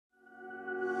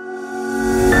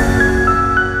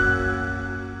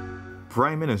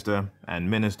Prime Minister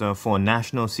and Minister for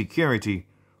National Security,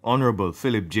 Honorable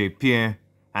Philip J. Pierre,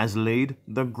 has laid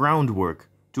the groundwork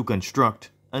to construct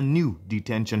a new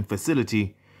detention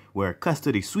facility where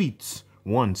custody suites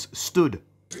once stood.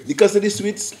 The custody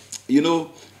suites,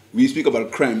 we speak about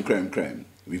crime.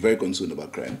 We're very concerned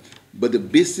about crime. But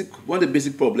one of the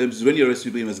basic problems is when you arrest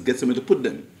people, you must get somewhere to put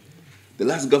them. The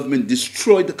last government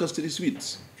destroyed the custody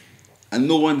suites, and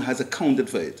no one has accounted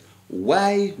for it.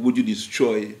 Why would you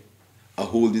destroy a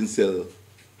holding cell,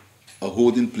 a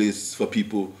holding place for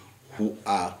people who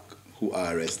are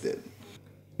arrested?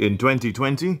 In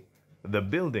 2020, the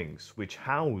buildings which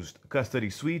housed custody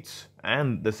suites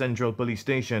and the Central Police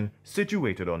Station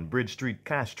situated on Bridge Street,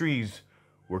 Castries,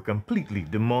 were completely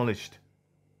demolished.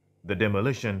 The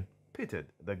demolition pitted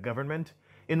the government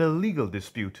in a legal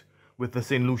dispute with the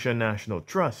St. Lucia National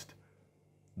Trust.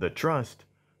 The trust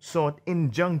sought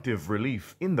injunctive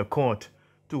relief in the court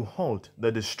to halt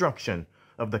the destruction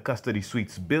of the custody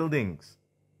suites buildings.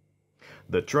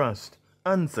 The trust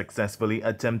unsuccessfully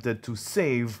attempted to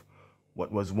save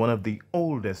what was one of the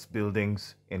oldest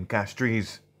buildings in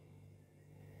Castries.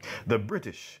 The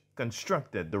British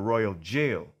constructed the Royal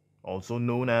Jail, also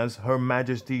known as Her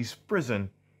Majesty's Prison,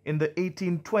 in the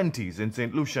 1820s in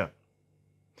St. Lucia.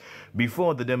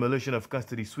 Before the demolition of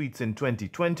custody suites in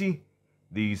 2020,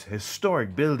 these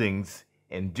historic buildings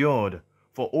endured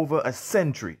for over a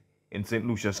century in St.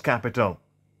 Lucia's capital.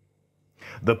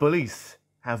 The police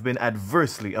have been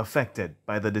adversely affected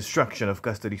by the destruction of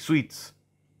custody suites.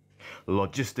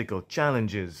 Logistical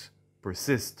challenges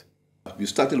persist. We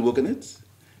started working it,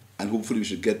 and hopefully we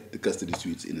should get the custody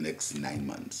suites in the next 9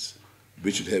 months,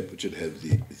 which should help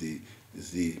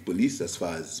the police as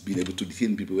far as being able to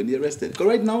detain people when they're arrested. Because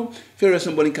right now, if you arrest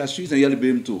somebody in Castries and you have to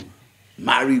bring him to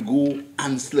Marigot,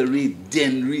 Ancillary,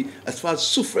 Denry, as far as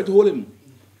Suffret, hold him,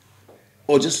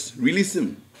 or just release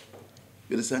him.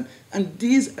 You understand? And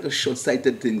these are the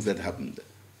short-sighted things that happened,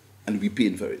 and we're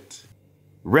paying for it.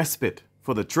 Respite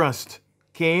for the trust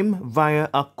came via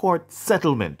a court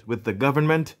settlement with the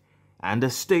government and a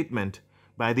statement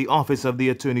by the Office of the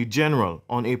Attorney General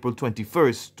on April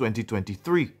 21st,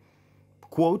 2023.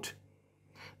 Quote,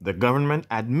 "The government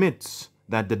admits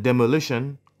that the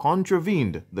demolition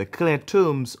contravened the clear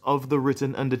terms of the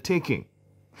written undertaking.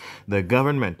 The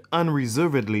government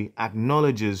unreservedly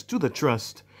acknowledges to the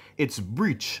trust its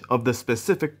breach of the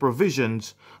specific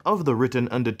provisions of the written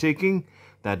undertaking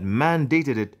that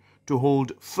mandated it to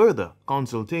hold further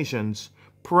consultations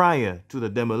prior to the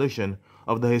demolition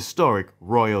of the historic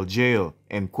Royal Jail."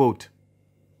 End quote.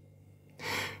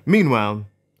 Meanwhile,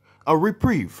 a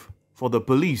reprieve for the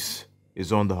police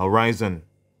is on the horizon.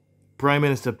 Prime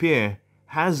Minister Pierre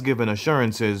has given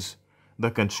assurances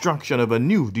the construction of a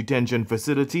new detention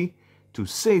facility to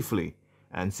safely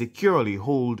and securely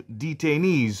hold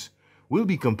detainees will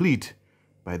be complete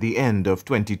by the end of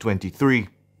 2023.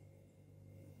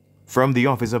 From the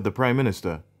Office of the Prime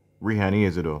Minister, Rehan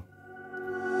Isidore.